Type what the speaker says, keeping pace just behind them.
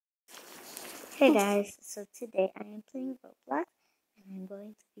Hey guys, so today I am playing Roblox and I'm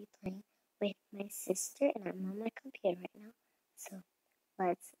going to be playing with my sister and I'm on my computer right now. So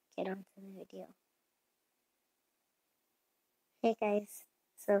let's get on to the video. Hey guys,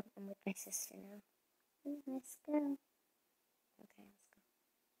 so I'm with my sister now. Let's go. Okay, let's go.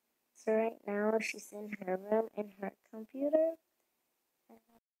 So right now she's in her room in her computer.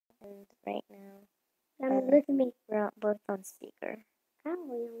 And right now, look at me, we're both on speaker. Ow,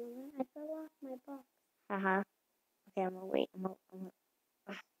 I fell off my box. Haha. Okay, I'm gonna wait. I'm gonna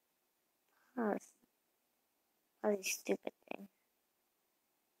pause. Pause this stupid thing.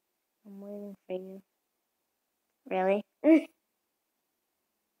 I'm waiting for you. Really? Okay.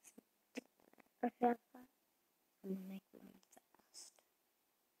 I'm gonna make one fast.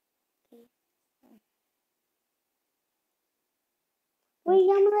 Okay. Wait,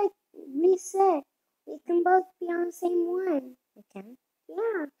 I'm like reset. We can both be on the same one. You can?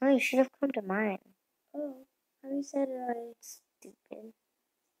 Yeah. Oh, you should have come to mine. Oh, I reset it already. Stupid.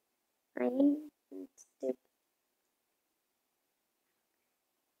 I ain't stupid.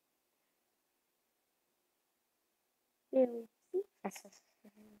 No. See? I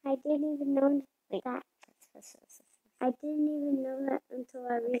didn't even know that. I didn't even know that until I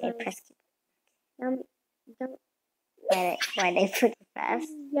realized. Okay, press Don't. Why they put it fast?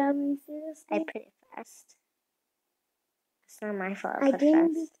 Yummy, seriously? I put it fast. It's not my fault. I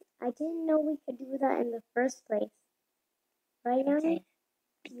didn't know we could do that in the first place. Right, Yummy? Okay.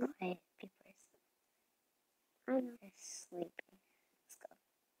 Be quiet. Be quiet. I know. They're sleeping. Let's go.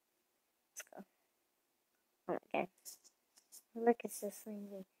 Let's go. Oh my god. Look, it's the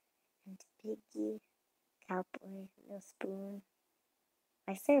Slingy and Piggy, Cowboy, no spoon.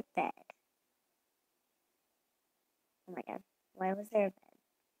 Why is there a bed? Oh my god. Why was there a bed?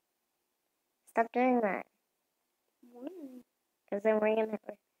 Stop doing that. Why? Because then we're gonna.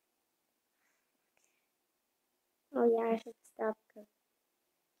 Oh yeah, I should stop.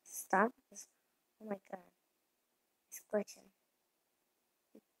 Stop? Oh my god. It's glitching.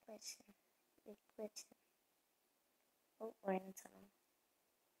 It's glitching. It's glitching. Oh, we're in the tunnel.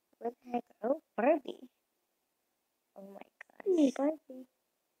 What the heck? Oh, Barbie. Oh my gosh. Barbie.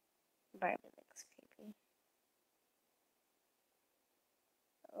 Barbie looks creepy.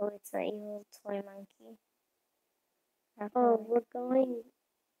 Oh, it's an evil toy monkey. Oh, we're going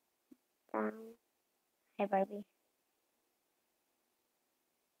down. Hi, Barbie.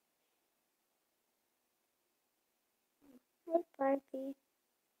 Hi, Barbie.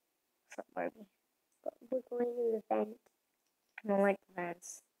 What's up, Barbie? We're going in the vent. I don't like the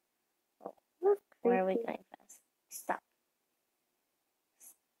vents. Oh, Look, why are we going fast? Stop.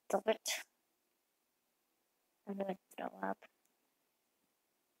 Stop it. I'm gonna throw up.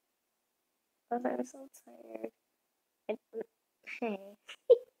 Because I'm so tired. Hey.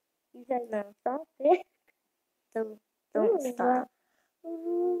 You guys don't stop it. Don't stop.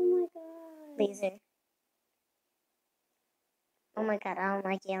 Oh my god. Laser. Oh my god, I don't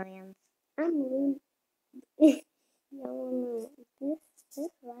like aliens. I'm no, this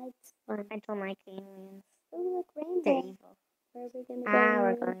ride's fun. I don't like aliens. Oh, look, rainbow. They're evil. Where are we gonna go?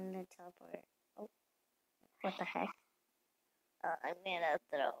 We're going to teleport. Oh, what the heck? I'm gonna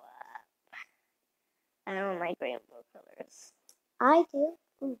throw up. I don't like rainbow colors. I do.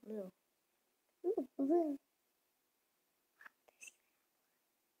 Ooh, blue. Ooh, blue.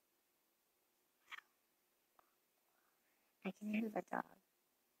 I can hear the dog.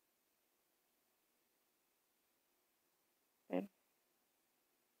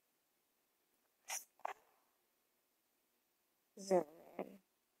 Zoom in.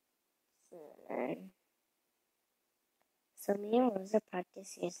 Zoom in. So me and Rosa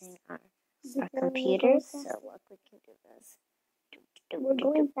practice using our computers, so look, we can do this. We're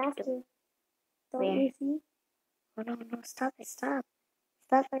going faster. Don't you see? Oh no, stop it, stop.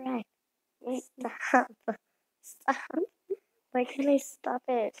 Stop the ride. Stop. Stop. Why can't I stop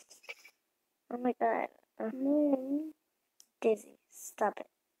it? Oh my god. No. Dizzy, stop it.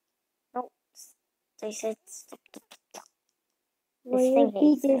 No. They said stop. Will you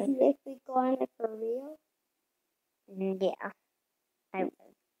be dizzy if we go on it for real? Yeah. I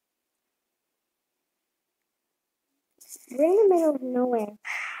would. We're in the middle of nowhere.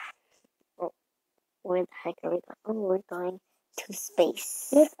 Oh, where the heck are we going? Oh, we're going to space.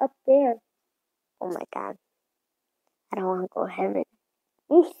 Look up there. Oh my god. I don't want to go heaven.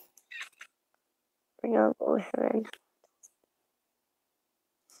 Oof. We're gonna go heaven.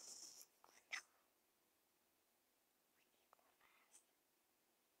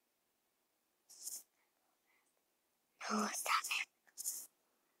 No, stop it.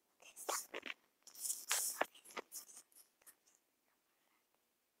 Okay, stop.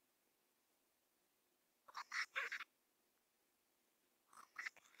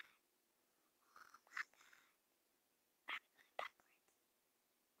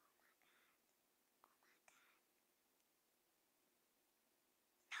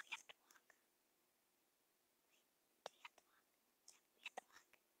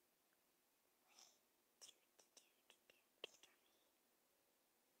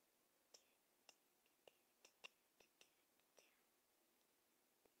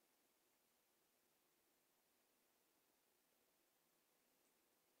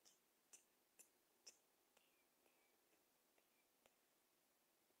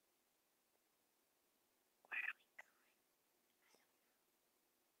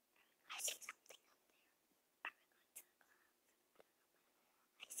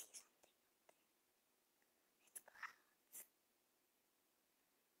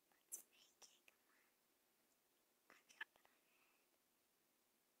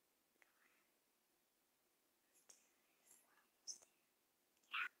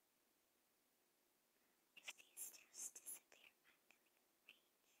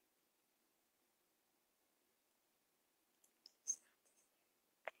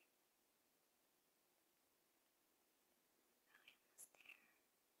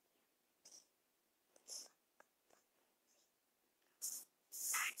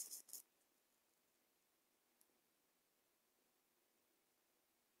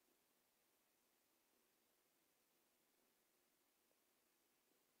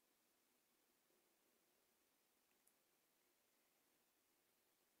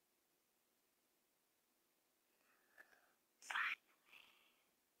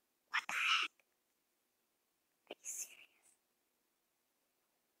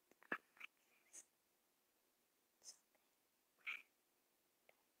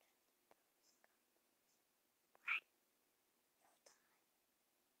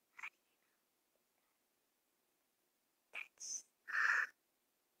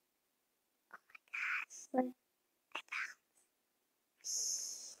 What?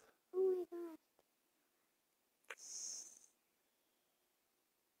 Oh my god.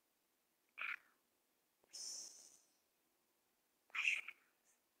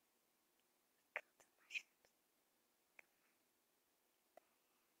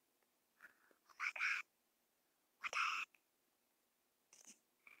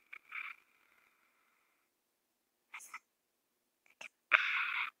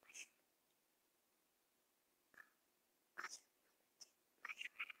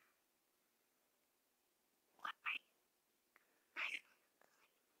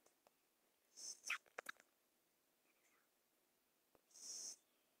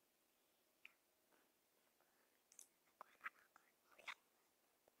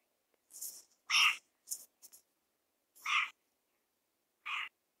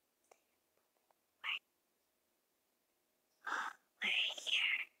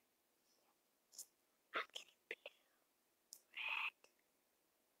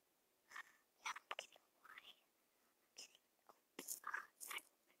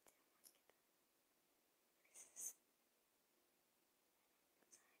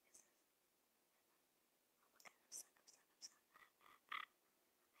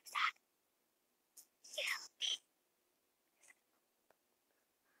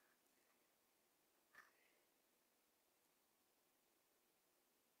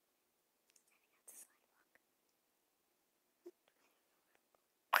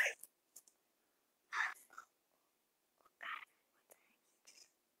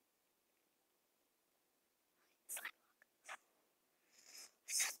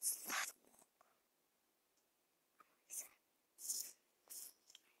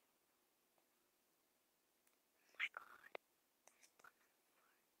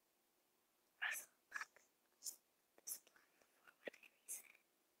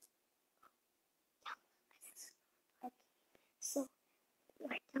 So we're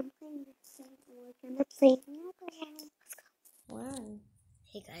done playing this game and we're gonna play another one. Let's go. Wow.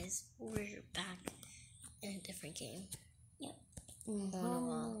 Hey guys, we're back in a different game. Yep. On a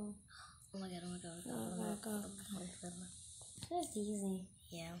wall. Oh my god, oh my god, Oh my god. It's easy.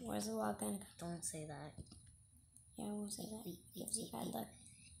 Yeah. Where's the wall gonna go? Don't say that. Yeah, I won't say that. Gives you bad luck.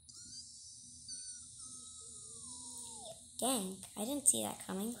 Dang, I didn't see that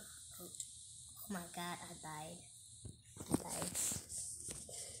coming. Oh my god, I died. I died.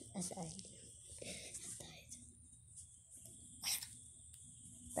 I died.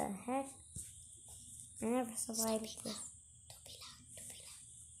 The heck? I never survived this. Don't be loud. Don't be loud.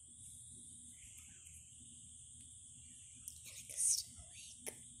 Anika's still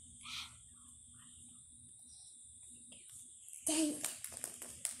awake. Dang.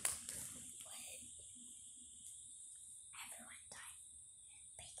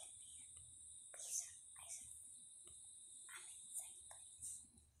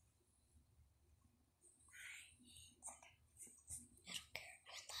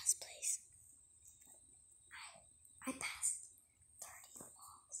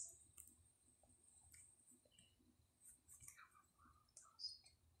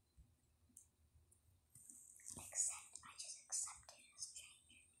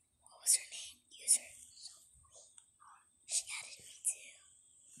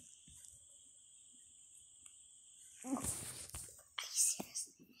 you serious?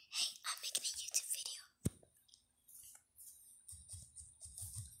 Hey, I'm making a YouTube video.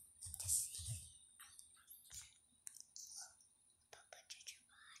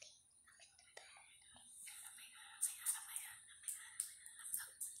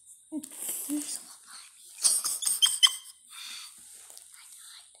 You're so funny.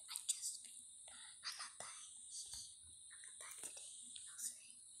 I'm not dying. I'm not dying today. No,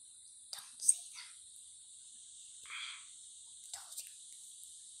 sorry. Don't say that. Told you.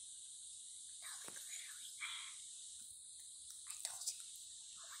 No, like literally. I told you.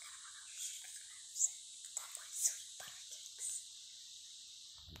 Oh my god, I'm on a sugar grams. That's my sweet butter cakes.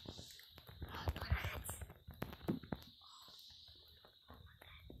 Oh, donuts.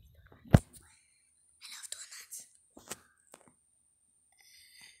 I love donuts.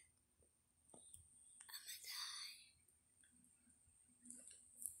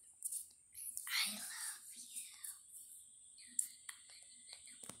 I love you.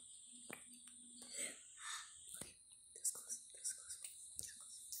 This close.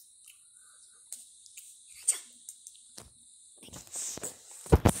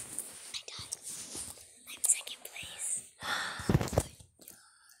 I died. I'm second place.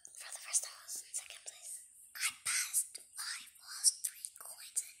 For the first time I was in second place. I passed 5 walls, 3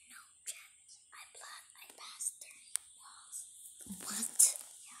 coins, and no gems. I passed 30 walls. What?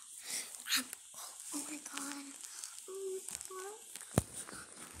 Yeah. Oh my god. Oh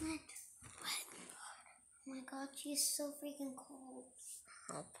my god. What? Oh my god, she's so freaking cold.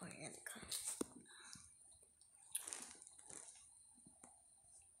 Oh, poor Annika.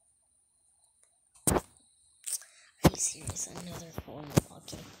 Are you serious? Another phone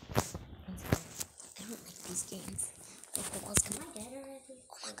walking. I don't like these games. Like the walls come. Am I dead already?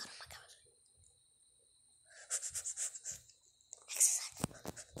 Oh my god, oh my god. Exercise.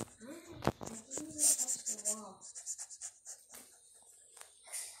 I didn't even touch the wall.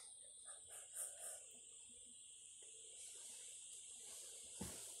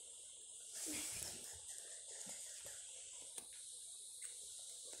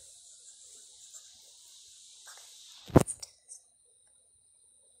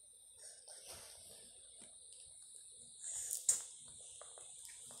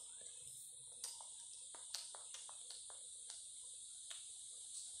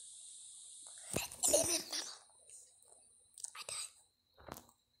 I died.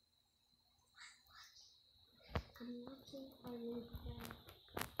 I'm watching our new friend.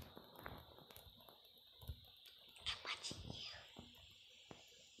 I'm watching you.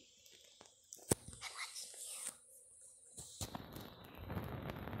 I'm watching you.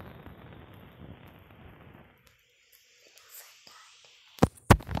 Your friend died.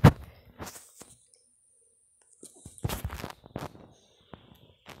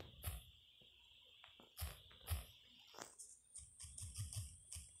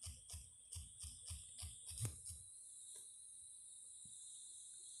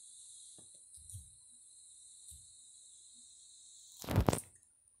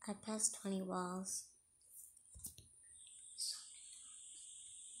 I passed 20 walls.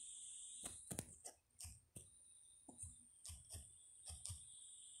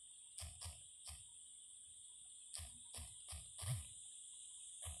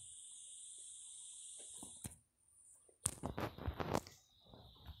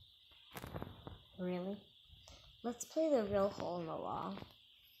 Really? Let's play the real hole in the wall.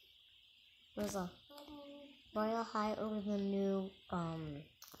 There's a Royal High over the new,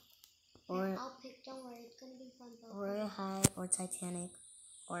 or I'll pick, don't worry, it's gonna be fun though. Royal High or Titanic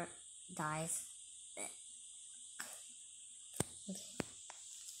or Dive. Okay.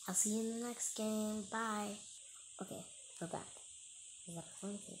 I'll see you in the next game. Bye. Okay, we're back. Is that a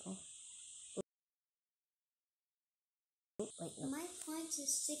phone table? Wait, no. My points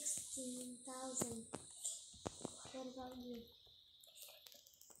is 16,000. What about you?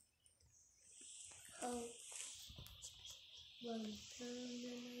 Oh. One.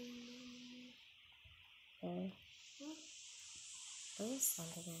 Where? Huh? Where's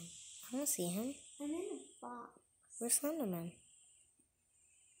Slenderman? I don't see him. I'm in a box. Where's Slenderman?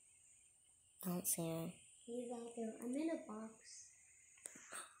 I don't see him. He's out there. I'm in a box.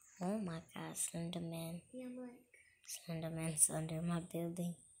 Oh my god, Slenderman. Yeah, I'm like. Slenderman's under my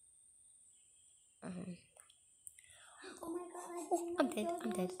building. Oh my god, I Oh, didn't I'm know dead. Jojo I'm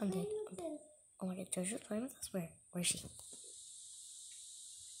dead. was I'm dead. playing with this. Oh my god, Jojo's playing with us? Where? Where is she?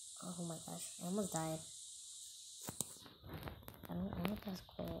 Oh my gosh, I almost died. I don't want to pass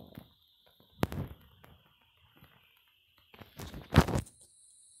cool.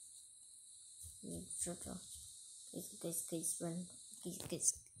 Jojo. Please run.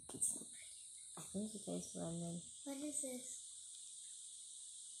 Please. I think you guys Slenderman. What is this?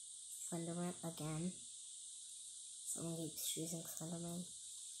 Slenderman again. Someone keeps choosing Slenderman.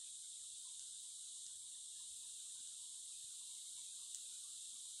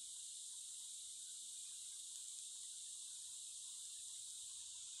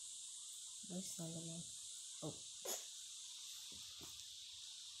 Where's Slenderman? Oh.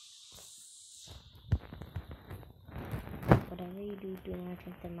 Whatever you do, do not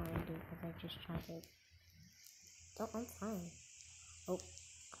take the Mountain Dew because I just tried it. Oh, I'm fine. Oh,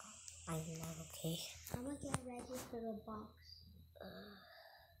 I'm not okay. I'm gonna get ready for the box.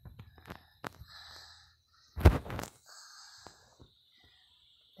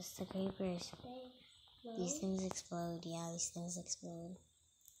 Mr. Creepers. These things explode. Yeah, these things explode.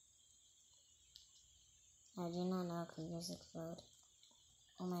 I do not know creepers explode.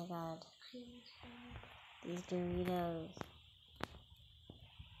 Oh my god. These Doritos.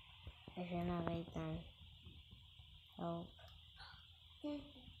 I should not eat them. Help. Why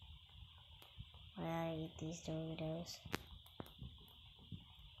did I eat these Doritos?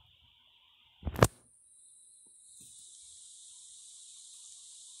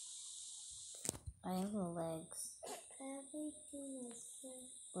 I have no legs. Everything is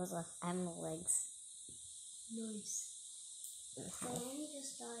What's left? I have no legs. nice. The only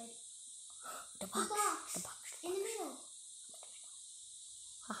just died. The box. The box. In the middle.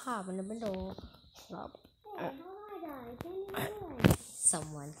 Haha, in the middle. Stop. Oh, how did I die? I didn't realize.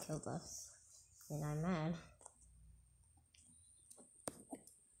 Someone killed us. And I'm mad.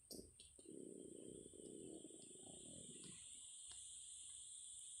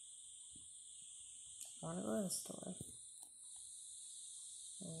 I want to go to the store.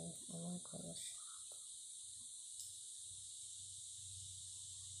 I want to go to the shop.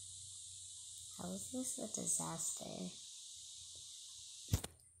 How is this a disaster?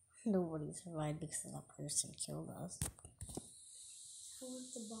 Nobody survived because that person killed us. I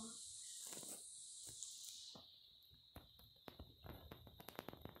want the box.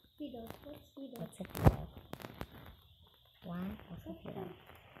 Fido, what's Fido? What's a Fido? Why? What's a Fido?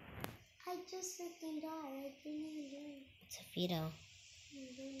 I just freaking died. I didn't even do it. It's a Fido.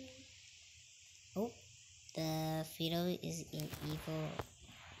 Oh, the Fido is an evil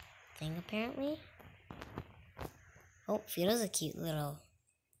thing apparently. Oh, Fido's a cute little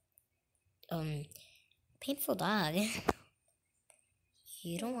painful dog.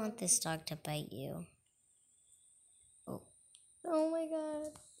 You don't want this dog to bite you. Oh. Oh my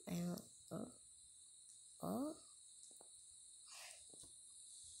god. Oh.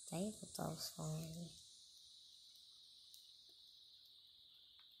 That evil dog's following me.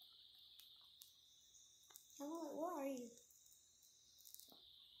 Where are you?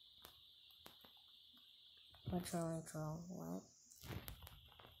 What trolling troll? What?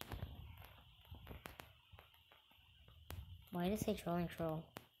 Why did it say trolling troll?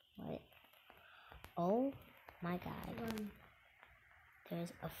 What? Oh my god. Run.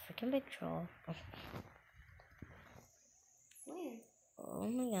 There's a freaking big troll. Where? Oh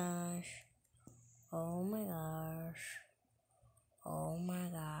my gosh. Oh my gosh. Oh my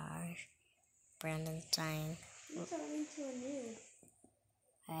gosh. Brandon's dying. You turned into a noob.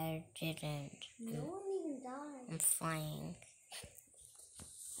 I didn't. No one even died. I'm flying.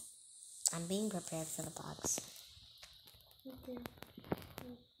 I'm being prepared for the box. Me too.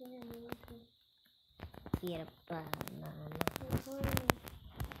 Eat a banana.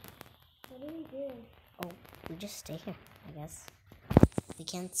 What do we do? Oh, we just stay here, I guess. We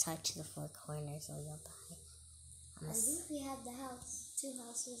can't touch the four corners or you'll die. I think we have the house. 2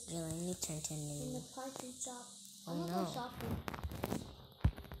 houses. Really, let me turn to new. In the parking shop. Oh I'm no. gonna go shopping.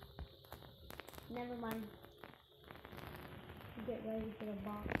 Never mind. Get ready for the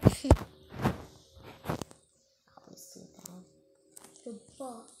box. Always do that. The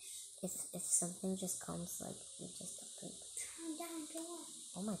box. If something just comes, like, we just open. Turn down door.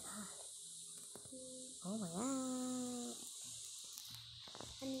 Oh my god. Oh my god.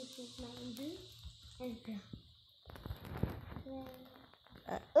 I need to use my undo and go.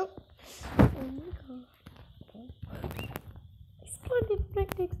 Oh. Oh my god. I spawned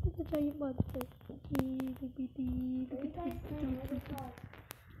right next to the giant monster.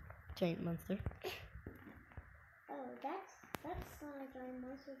 Giant monster. Oh, that's not a giant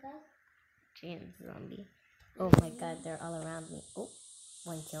monster. That's Giant zombie. Oh my god, they're all around me. Oh,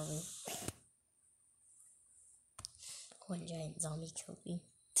 one killed me. One giant zombie killed me.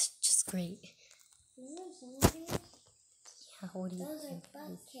 It's just great. Is there zombies? Yeah, what do you Those think? are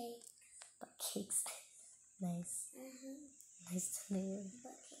butt cakes. Butt cakes. Nice. Nice to know.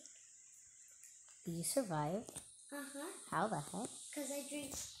 Butt cake. You survived? How the heck? Because I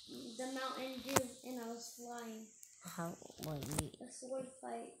drank the Mountain Dew and I was flying. How? What you? A sword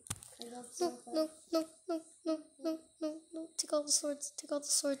fight. I love No, sword fight. no, no, no, no, no, no, no. Take all the swords. Take all the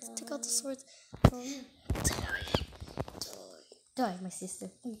swords. Take all the swords. Oh, no. Die, my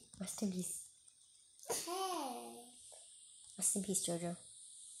sister. Rest in peace. Hey. Rest in peace, Jojo.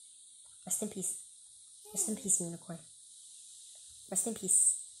 Rest in peace. Rest in peace, unicorn. Rest in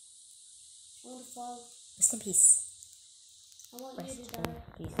peace. I want to fall. Rest in peace. I want Rest you to in die.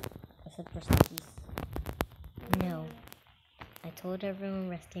 peace. I said rest in peace. No. I told everyone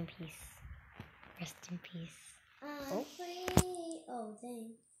rest in peace. Rest in peace. I'm free. Oh,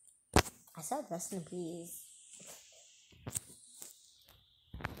 dang. I said rest in peace.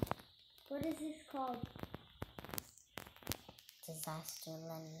 What is this called? Disaster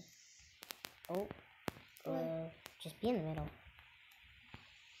Lenny. Oh. Or just be in the middle.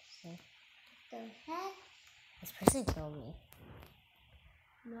 See? The heck? This person killed me.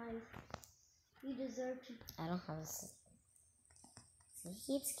 Nice. You deserve to. I don't have a... See, he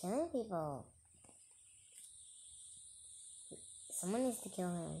keeps killing people. Someone needs to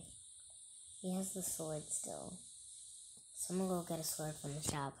kill him. He has the sword still. Someone go get a sword from the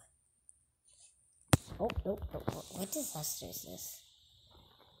shop. Oh, nope. What disaster is this?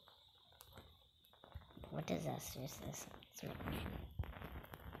 What disaster is this? That's my question.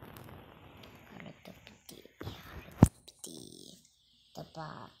 The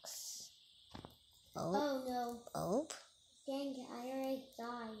box. Oh no. Oh? Dang it, I already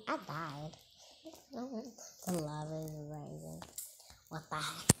died. I died. The lava is rising. What the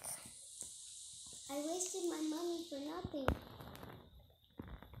heck? I wasted my money for nothing.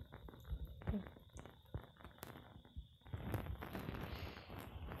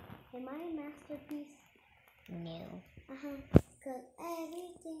 Am I a masterpiece? No. Cause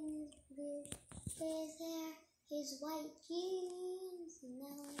everything is blue. His hair, his white jeans,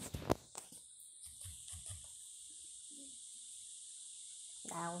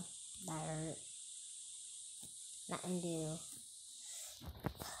 Ow. That hurt. Nothing to do.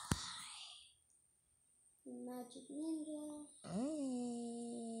 Magic Ninja.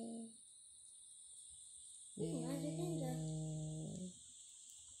 Magic Ninja.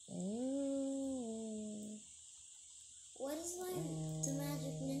 What is the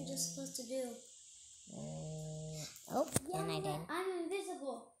Magic Ninja supposed to do? Oh, and I did. I'm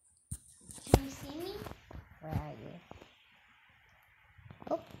invisible. Can you see me? Where are you?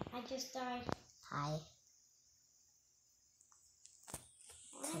 Oh, I just died. hi.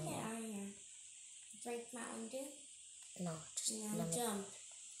 How did I get out of here? Break Mountain Dew? No, just No, let me jump.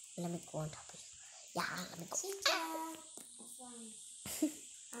 Let me go on top of you. Yeah, let me go. See ya. I'm flying.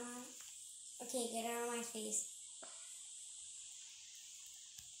 Okay, get out of my face.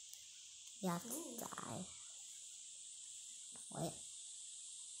 You have to die. Wait.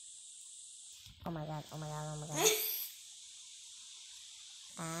 Oh my god.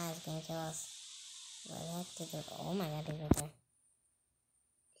 It's gonna kill us. Where the heck did it go? Oh my god, he's right there.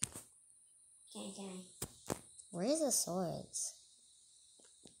 Can. Where's the swords?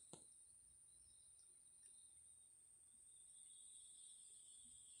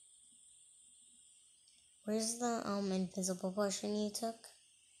 Where's the invisible potion you took?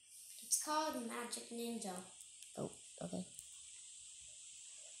 It's called Magic Ninja. Oh, okay.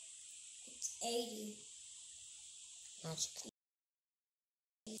 It's 80. Magic.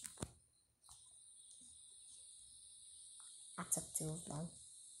 I took 2 of them.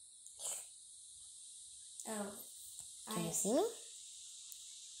 Oh. Can you see me?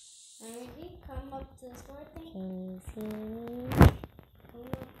 Already come up to the store thing? Can you see me? Come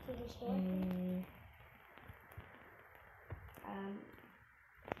up to the store thing?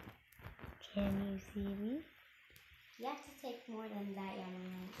 Can you see me? You have to take more than that,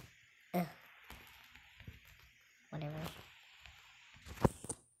 Yamaha. Whatever.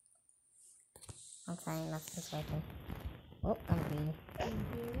 I'm trying, nothing's working. Oh, I'm green. Can you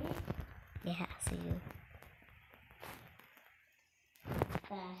hear me? Yeah, I see you.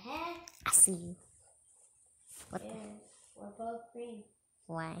 The heck? I see you. What? Yeah, we're both green.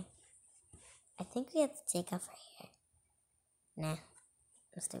 Why? I think we have to take off our hair. Nah,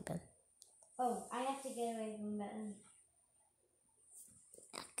 I'm stupid. Oh, I have to get away from the button.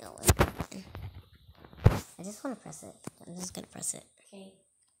 I'll go with the button. I just want to press it. I'm just gonna press it. Okay.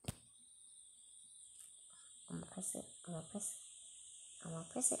 I'm gonna press it.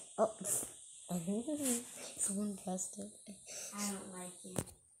 Oh, someone pressed it. I don't like you.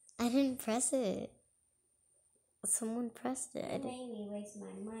 I didn't press it. Someone pressed it. You made me waste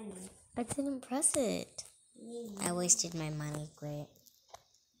my money. I didn't press it. I wasted my money, great.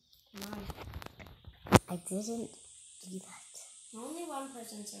 Mine. I didn't do that. Only one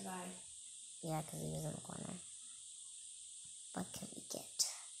person survived. Yeah, because he was in the corner. What can we get?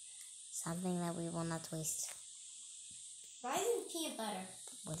 Something that we will not waste. Rising peanut butter.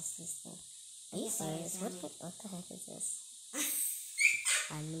 What is this thing? Are you serious? What the heck is this?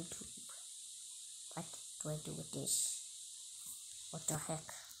 On YouTube. What do I do with this? What the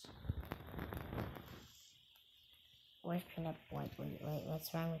heck? Where's peanut butter? Wait,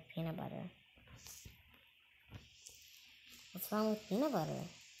 what's wrong with peanut butter? What's wrong with peanut butter?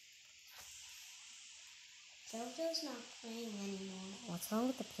 JoJo's not playing anymore. What's wrong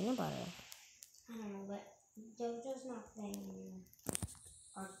with the peanut butter? I don't know, but JoJo's not playing anymore.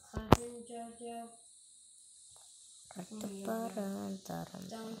 Our cousin JoJo.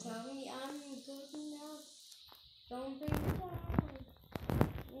 Don't tell me I'm good enough. Don't bring me down.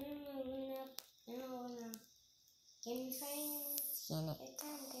 Give me fame.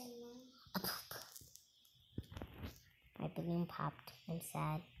 My balloon popped. I'm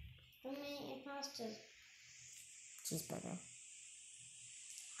sad. So many imposters. Cheeseburger.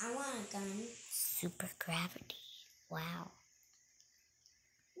 I want a gun. Super gravity. Wow.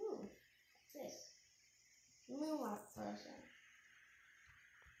 Ooh, what's this? Moonwalk person.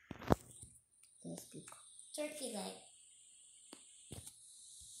 Yes, people. Turkey leg.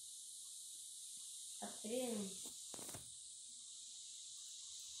 A broom.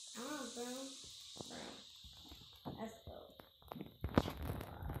 I want a broom. Let's go.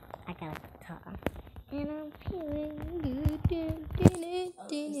 I got a guitar. And I'm feeling good. Oh,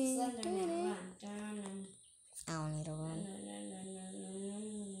 it's Slenderman. Run. I don't need to run.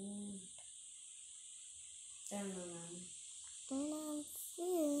 And I'm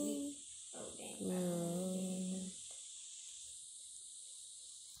feeling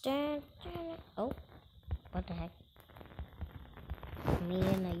good. Oh, what the heck? Me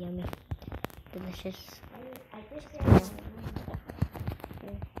and a yummy. Delicious. I just got the heck?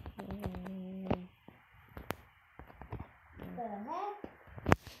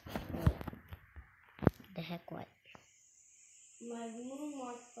 The heck what? My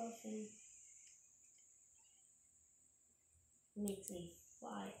moonwalk potion makes me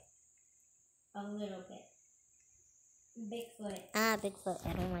fly a little bit. Bigfoot. Ah, Bigfoot.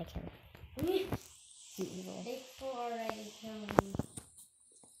 I don't like him. He's evil. Bigfoot already killed me.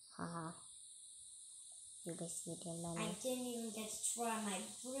 Haha. You basically did that. I didn't even get to try my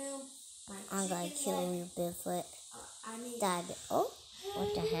broom. I'm gonna kill you, Bigfoot. I Dad. Oh, what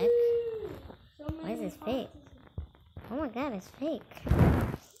the heck? Why is this fake? Oh my god, it's fake.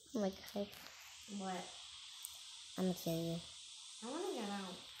 Oh my god. What? I'm gonna kill you. I wanna get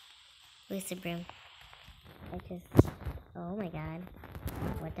out. Where's the broom? Oh my god.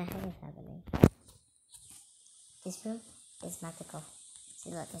 What the heck is happening? This broom is magical. See,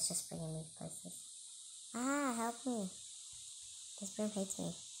 look, it's just bringing me places. Ah, help me. This broom hates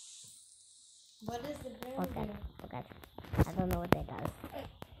me. What does the broom Oh god, do? oh god. I don't know what that does.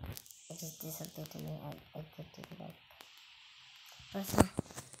 It just did something to me. I did do that. What's that?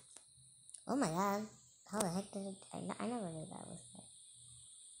 Oh my god. How the heck did it? I never knew that was there.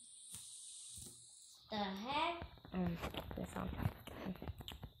 The heck? This song.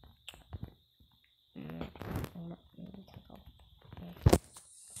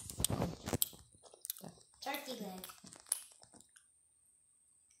 Turkey leg.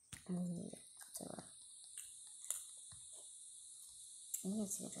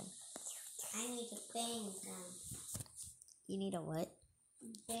 I need a bang gun. You need a what?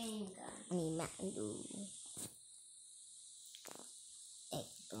 Bang gun. I need Mountain Dew. Hey,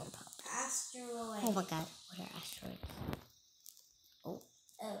 blow pop. Asteroid. Oh my god, what are asteroids? Oh.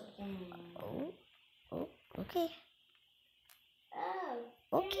 Oh. Oh, okay. Oh.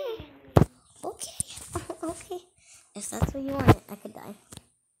 Okay. Okay. If that's what you want, I could die.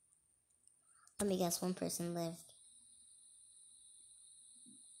 Let me guess, one person lived.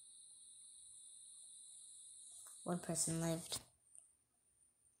 One person lived.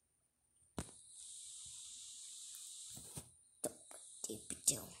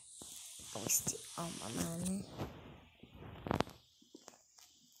 Wasted all my money.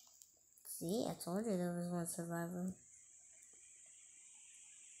 See, I told you there was one survivor.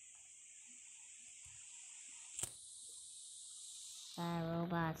 That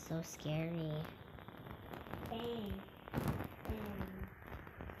robot's so scary. Bang.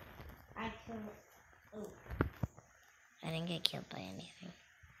 I killed. Oh. I didn't get killed by anything.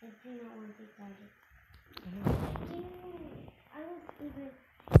 I do not want to be guarded. I was even.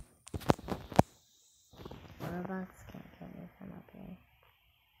 Robots can't kill me from up here.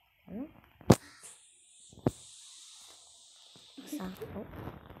 Can they?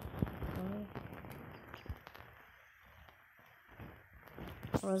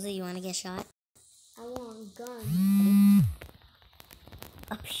 Rosie, you want to get shot? I want a gun.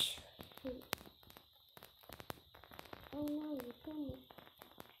 Up. Oh no, you can't.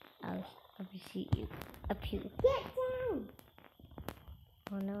 I'll shoot you. Up you. Get down!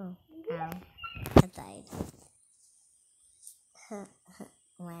 Oh no. Ow. I died.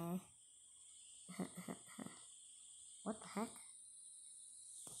 Where? What the heck?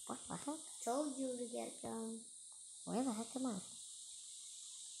 What the heck? Told you to get down. Where the heck am I?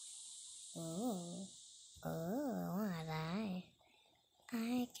 Oh, what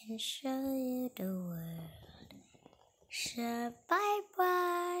I can show you the world. Sure, bye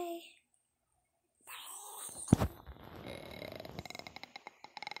bye.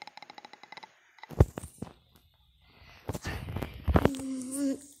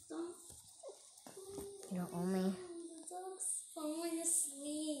 You don't owe me. The dog's falling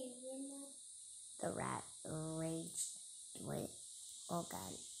asleep. The rat raged. Wait. Oh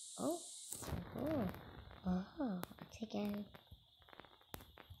god. Oh. Take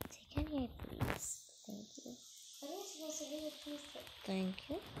any, please. Thank you. What are you supposed to do with these things? Thank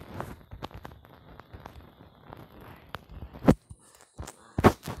you.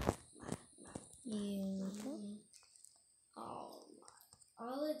 Oh my.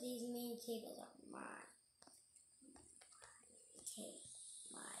 All of these main tables are mine. Okay.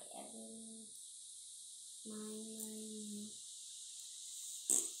 Everything. Mine.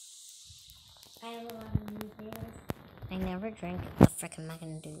 I have a lot of new tables. I never drink a frickin'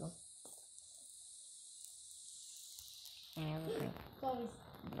 Mountain Dew. I never drink. Blah,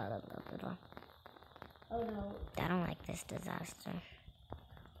 Blah, blah, blah, blah. oh no. I don't like this disaster.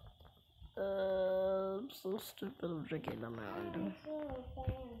 I'm so stupid. I'm drinking a Mountain Dew. So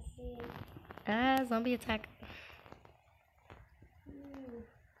fancy. Zombie attack.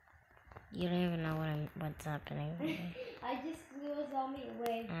 You don't even know what's happening. I just flew a zombie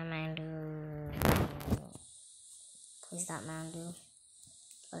away. Mountain Dew. Please stop, Mountain Dew.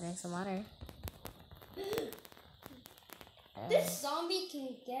 I'll drink some water. This zombie can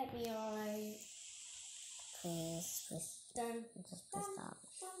get me alright. Please. Done. Just please stop.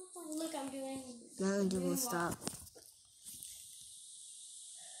 Look, I'm doing. Mountain Dew will stop.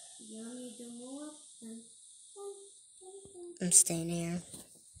 You want me to do more? I'm staying here.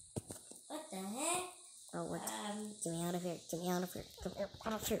 What the heck? Oh, what? Get me out of here. Get me out of here. Get me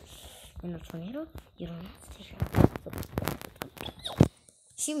out of here. In a tornado, you don't have to stay here.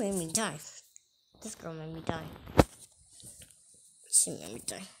 She made me die. This girl made me die. She made me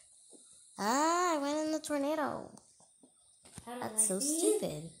die. I went in the tornado. That's so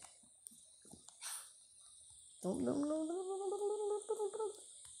stupid.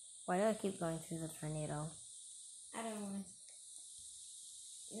 Why do I keep going through the tornado? I don't know.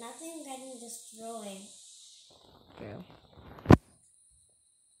 Nothing getting destroyed. True.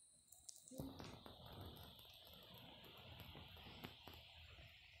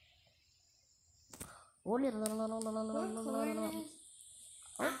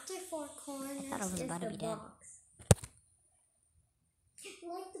 After four corners, I thought I was about to be dead. box.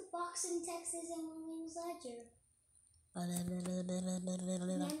 Like the box in Texas and Williams Ledger.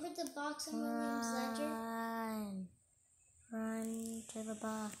 Remember the box in Williams Ledger? Run to the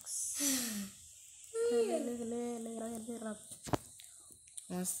box.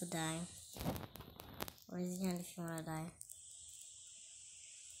 Who wants to die? Raise your hand if you want to die.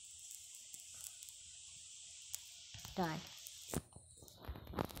 Die.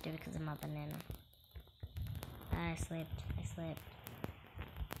 Do it because of my banana. I slipped.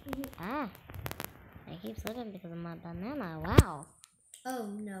 I keep slipping because of my banana. Wow. Oh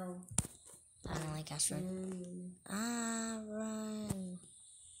no. I don't like asteroid. Run.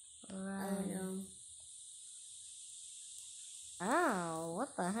 Oh no. Oh,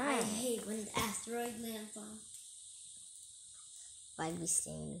 what the heck? I hate when the asteroid lands on. Why'd we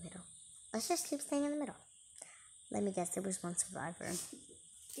stay in the middle? Let's just keep staying in the middle. Let me guess, there was one survivor.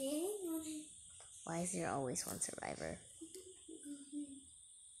 Why is there always one survivor?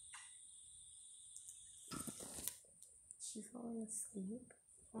 She falling asleep?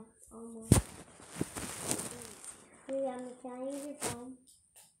 Almost. Yeah, I'm trying your phone.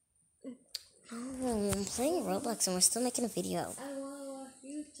 No, I'm playing Roblox and we're still making a video. I want to watch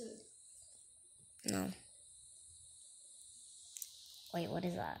YouTube. No. Wait, what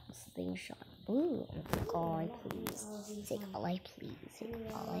is that? Slingshot. Ooh, take all I please. Take all I please. Take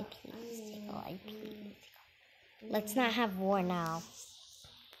all I please. Take all I please. Let's not have war now.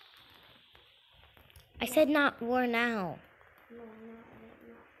 I said not war now.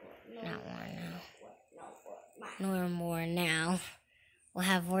 Not war now. Nor more now. We'll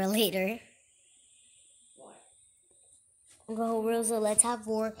have war later. Go, Rosa, let's have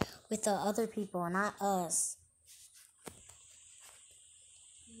war with the other people, not us.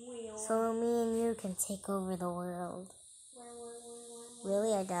 So me and you can take over the world.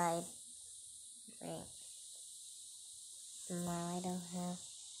 Really, I died. Wait. No, I don't have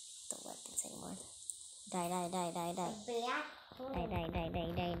the weapons anymore. Die. Black hole. Die. You're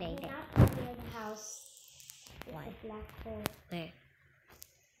not near the house. Why? A black hole. Where?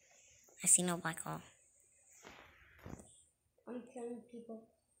 I see no black hole. I'm killing people.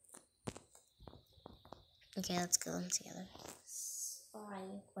 Okay, let's kill them together.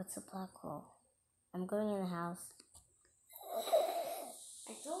 Spy. What's a black hole? I'm going in the house.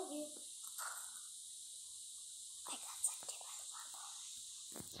 I told you. I got sucked in by the black hole.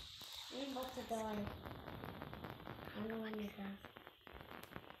 I'm about to die. I know when you die.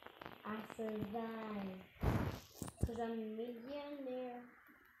 I survived. Because I'm a millionaire.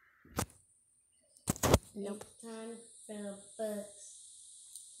 Nope. It's time for the books.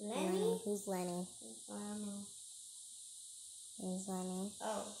 Lenny? Lenny. Who's Lenny? I don't know. Who's Lenny?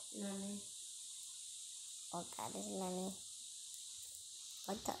 Oh, Lenny. Oh God, is Lenny.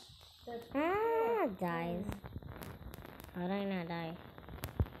 What the? Dies. How did I not die?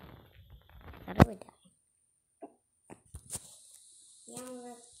 I thought I would die. Yeah,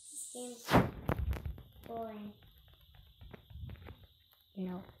 let's this game's boring.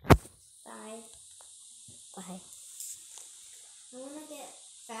 No. Bye. Bye. I want to get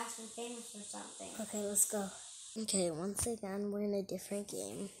Fast and Famous or something. Okay, let's go. Okay, once again, we're in a different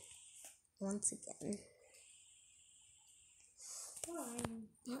game. Once again. Why?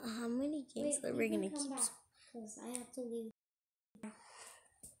 How many games are we gonna keep? Because I have to leave.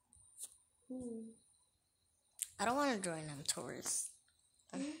 I don't want to join them tours.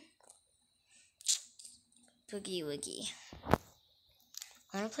 Boogie Woogie.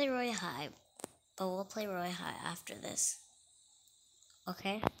 I want to play Roy High, but we'll play Roy High after this.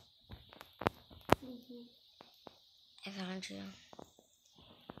 Okay? I found you.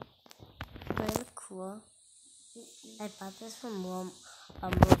 Do I look cool? I bought this from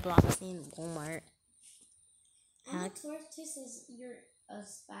Roblox in Walmart. Amateur says you're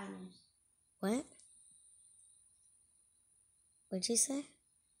Spanish. What? What'd you say?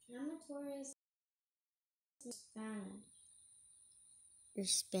 Amateur is Spanish. You're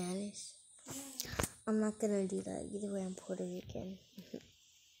Spanish? Yeah. I'm not gonna do that. Either way, I'm Puerto Rican. Wait,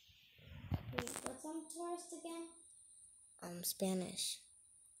 what's on tourist again? Spanish.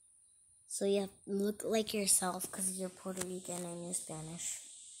 So you have to look like yourself because you're Puerto Rican and you're Spanish.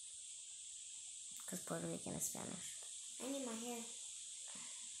 Because Puerto Rican is Spanish. I need my hair.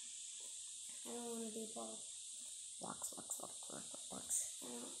 I don't want to be bald. Walks. I don't. Walks.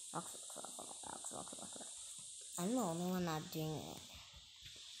 I'm the only one not doing it.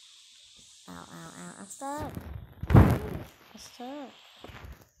 Ow. I'm stuck.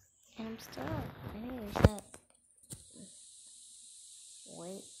 And I'm stuck. Anyways, that.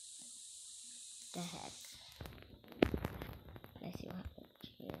 Wait. The heck. Let's see what happens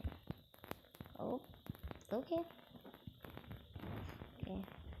here. Oh. Okay.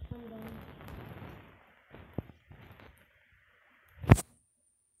 I'm done.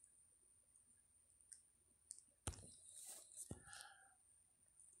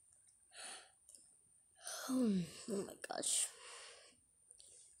 Oh my gosh.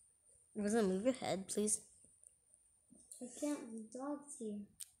 Rosa, move your head, please. I can't. The dog's here.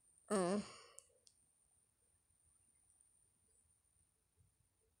 Oh.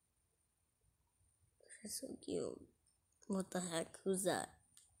 You're so cute. What the heck? Who's that?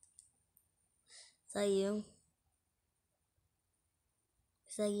 Is that you?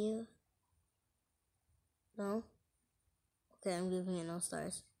 Is that you? No? Okay, I'm giving it no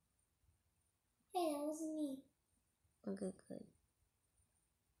stars. Hey, that wasn't me. Okay, good.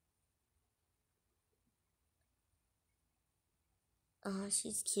 Oh,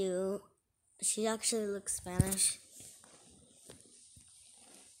 she's cute. She actually looks Spanish.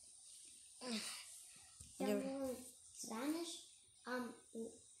 Yeah, well, Spanish.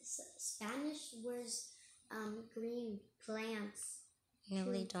 Spanish was green plants.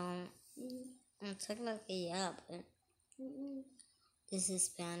 No, they don't. Mm-hmm. Technically, yeah, but this is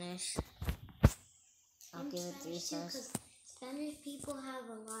Spanish. I'll give it 3 stars. Because Spanish people have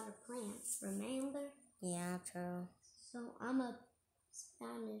a lot of plants, remember? Yeah, true. So I'm a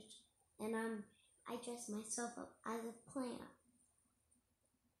Spanish, and I dress myself up as a plant.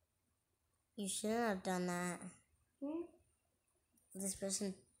 You shouldn't have done that. This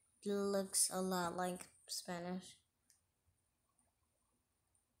person looks a lot like Spanish.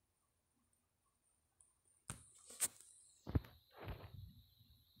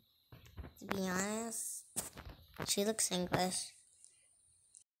 To be honest, She looks English.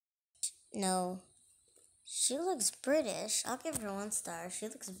 No. She looks British. I'll give her 1 star. She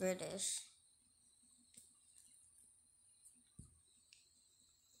looks British.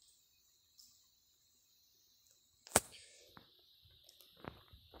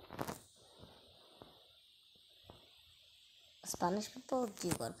 Spanish people do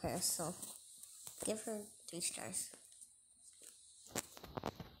go to Paris, so give her 3 stars.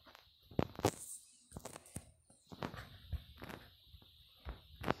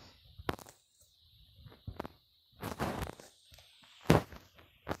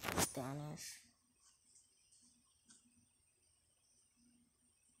 Spanish.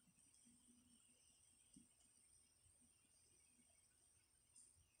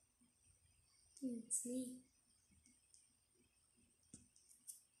 It's me.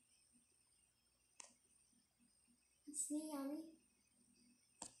 It's me, Yummy.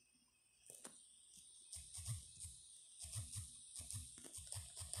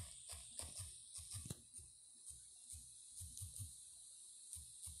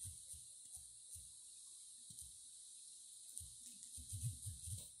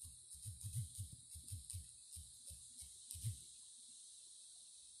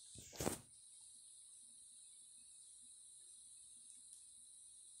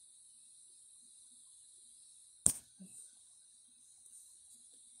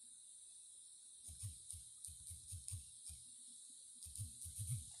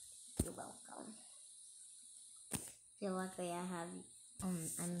 You're welcome. Feel lucky I have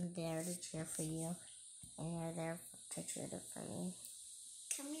I'm there to cheer for you, and you're there to cheer for me.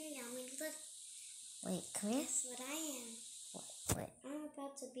 Come here, Yummy. Look. Wait, come here. Guess what I am? Wait. I'm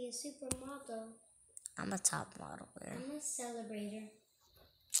about to be a supermodel. I'm a top model here. I'm a celebrator.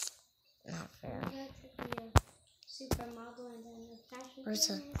 Not fair. I'm about to be a supermodel and then a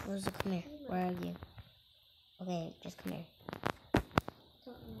fashion Rosa, come here. Where are you? Okay, just come here.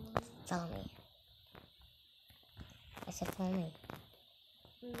 Don't know. Follow me. I said follow me.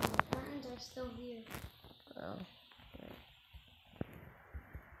 No, the buttons are still here. Oh.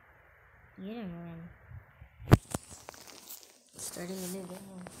 You didn't win. Starting a new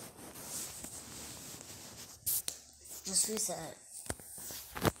game. Just reset.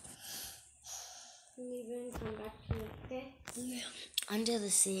 Maybe we'll come back to it, okay? Yeah. Under the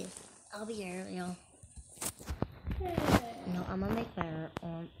sea. I'll be Ariel. No, I'm gonna make my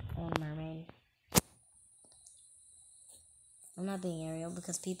own mermaid. I'm not being Ariel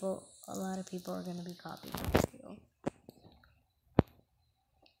because a lot of people are gonna be copying Ariel.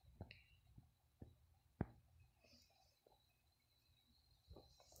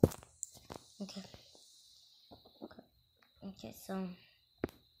 Okay, so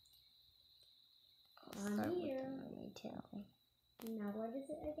I'll start with the mermaid tail. Now what is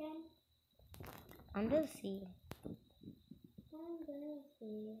it again? Under the sea. Under the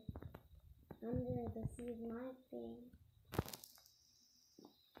sea. Under the sea is my thing.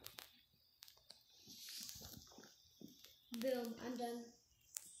 Boom, I'm done.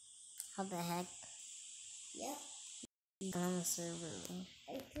 How the heck? Yep. I'm a server.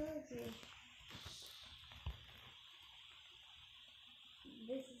 I told you.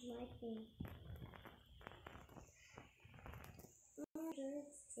 This is my thing. Under the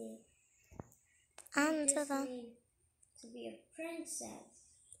sea. Under the... To be a princess.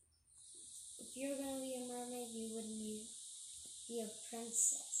 If you're gonna be a mermaid, you would be a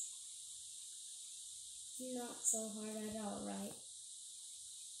princess. Not so hard at all, right?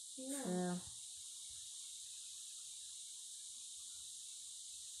 No. True.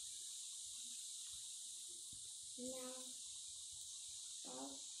 Now,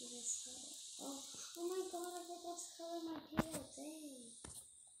 I'll do this color. Oh my god, I forgot to color my tail. Dang.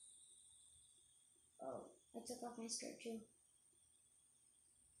 Oh, I took off my skirt too.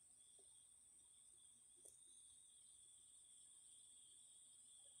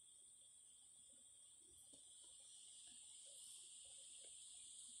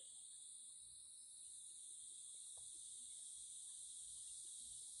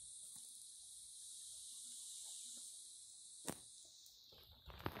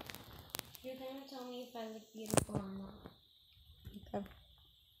 You're gonna tell me if I look beautiful or not. Okay.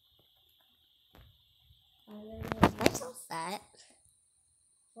 I literally My tail's fat.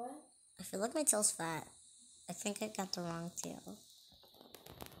 What? I feel like my tail's fat. I think I got the wrong tail.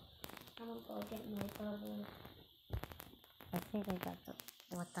 I'm gonna go get my bubble. I think I got the...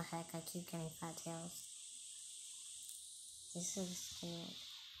 What the heck? I keep getting fat tails. This is a skinny one.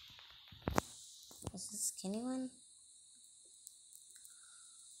 This is a skinny one?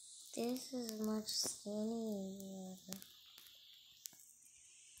 This is much skinnier.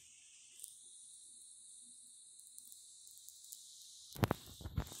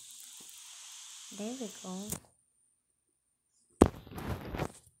 There we go.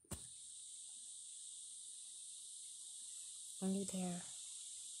 Only there.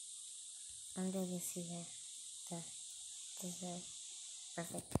 Under the sea there.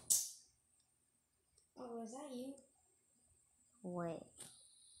 Perfect. Oh, was that you? Wait.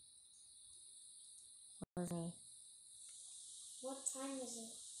 What was me? What time is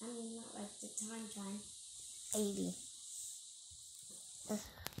it? I mean, not like the time. 80. I'm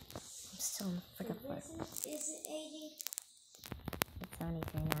still on the freaking floor. Is it 80? It's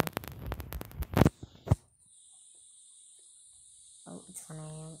 73 now. Oh, it's 1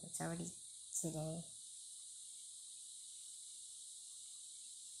 a.m. It's already today.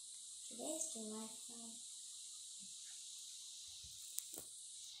 Today's July 5th.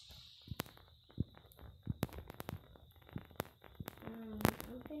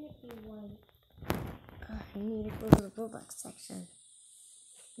 I'm gonna be white. I need to go to the Roblox section.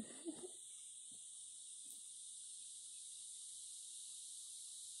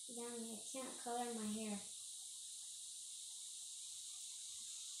 Dang, I can't color my hair.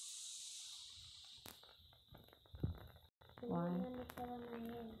 Why? I'm gonna color my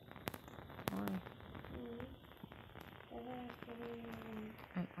hair. Why?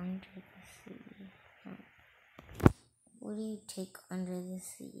 I'm under the sea. What do you take under the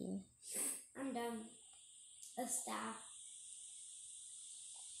sea? I'm done. A staff.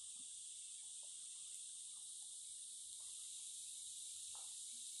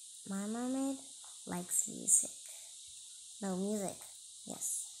 My mermaid likes music. No, music.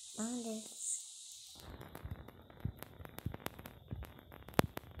 Yes. Under the sea.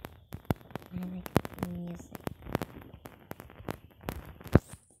 I like music.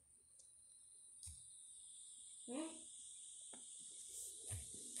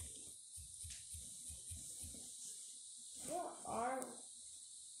 Where are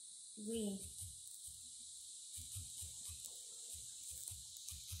we?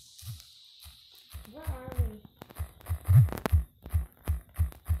 Where are we?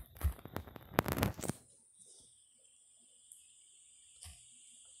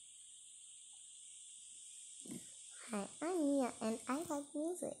 Hi, I'm Mia and I like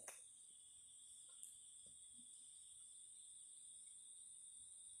music.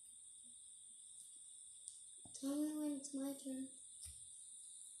 Tell me when it's my turn.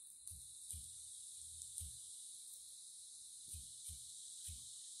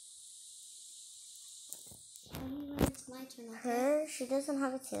 Tell me when it's my turn, okay? Her, she doesn't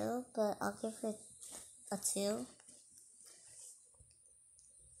have a tail, but I'll give her a tail.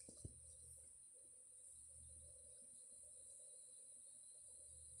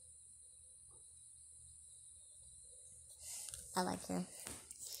 I like her.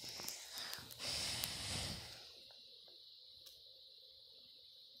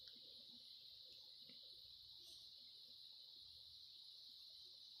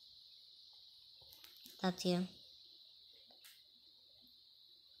 Up to you.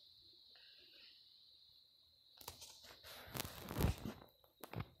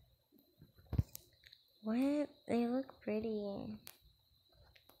 What? They look pretty.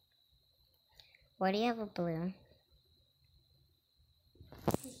 Why do you have a blue?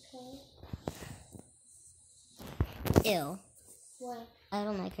 Okay. Ew. What? I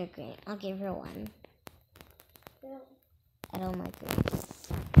don't like her green. I'll give her 1. Girl. I don't like green.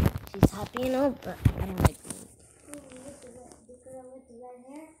 She's happy, you know, but I don't like green. The girl with the red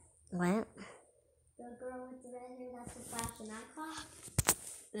hair? What? The girl with the red hair, that's the fashion icon?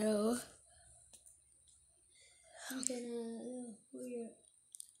 No. I'm gonna,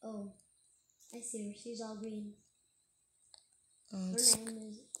 oh, I see her. She's all green. Her name is,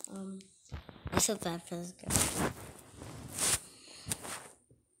 I feel bad for this girl.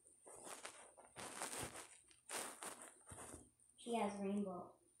 she has rainbow.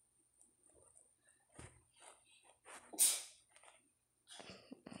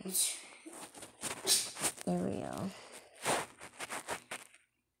 There we go.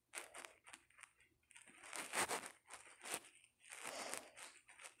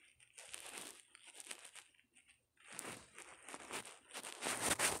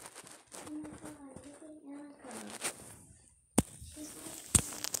 Oh my god, look at Annika. She's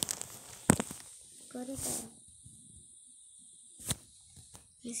like, go to bed.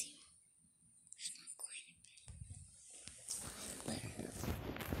 You see? She's not going to bed. It's fine. Let her.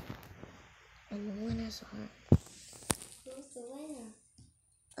 And the winners are. Who's the winner?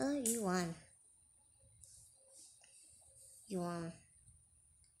 Oh, you won. You won.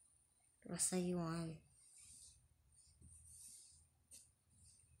 Rosa, you won.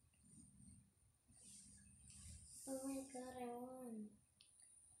 Oh my god, I won.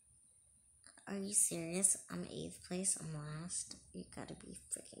 Are you you serious? I'm 8th place. I'm last. You gotta be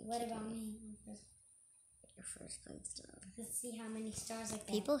freaking. What about me? Your first place, though. Let's see how many stars I get.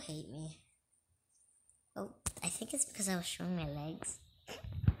 People hate me. Oh, I think it's because I was showing my legs.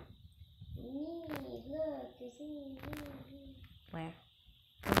 Me, look, you see me. Where?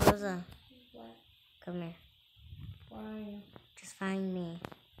 Oh, Rosa. What? Come here. Where are you? Just find me.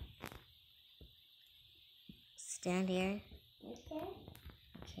 Stand here. Okay.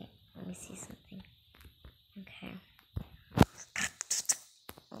 Okay, let me see something. Okay.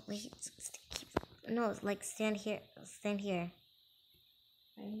 Oh, wait. No, like stand here. Stand here.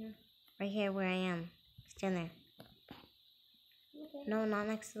 Right here. Right here where I am. Stand there. Okay. No, not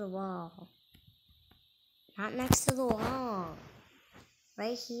next to the wall. Not next to the wall.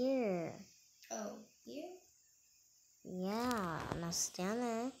 Right here. Oh, here? Yeah, now stand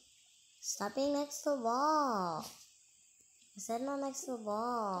there. Stop being next to the wall. I said not next to the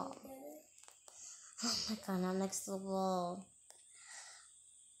wall. Oh my god, not next to the wall.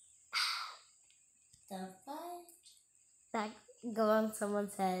 The fuck? That go on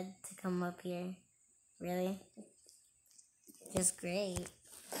someone's head to come up here. Really? Just great.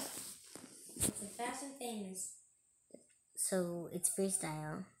 It's a Fast and Famous. So it's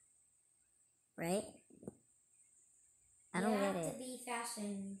freestyle, right? I don't you get have it. to be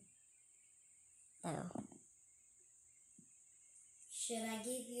fashion. Oh. Should I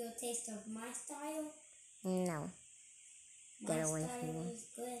give you a taste of my style? No. My Get away from style me. is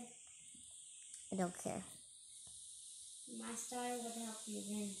good. I don't care. My style would help you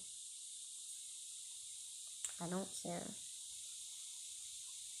win. I don't care.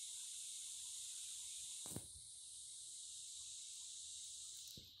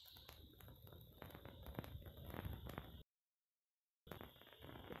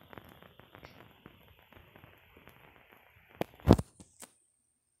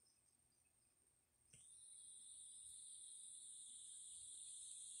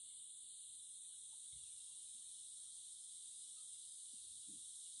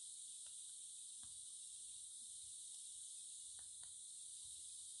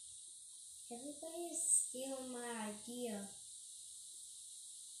 Everybody is stealing my idea.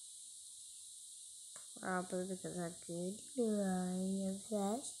 Probably because how good you are in your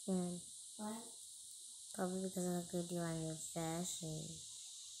fashion. What? Probably because how good you are in your fashion.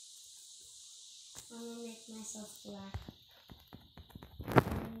 I'm gonna make myself black.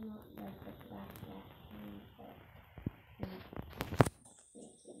 I'm not like the black kind, but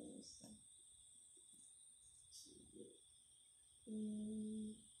making myself.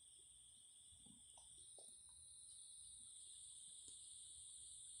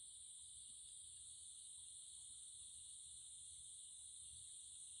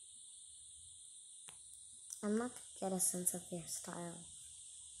 I'm not gonna get a sense of your style.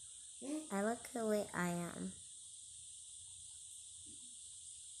 I like the way I am.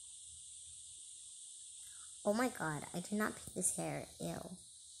 Oh my god, I did not pick this hair. Ew.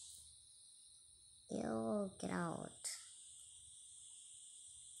 Ew, get out.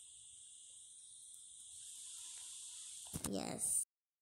 Yes.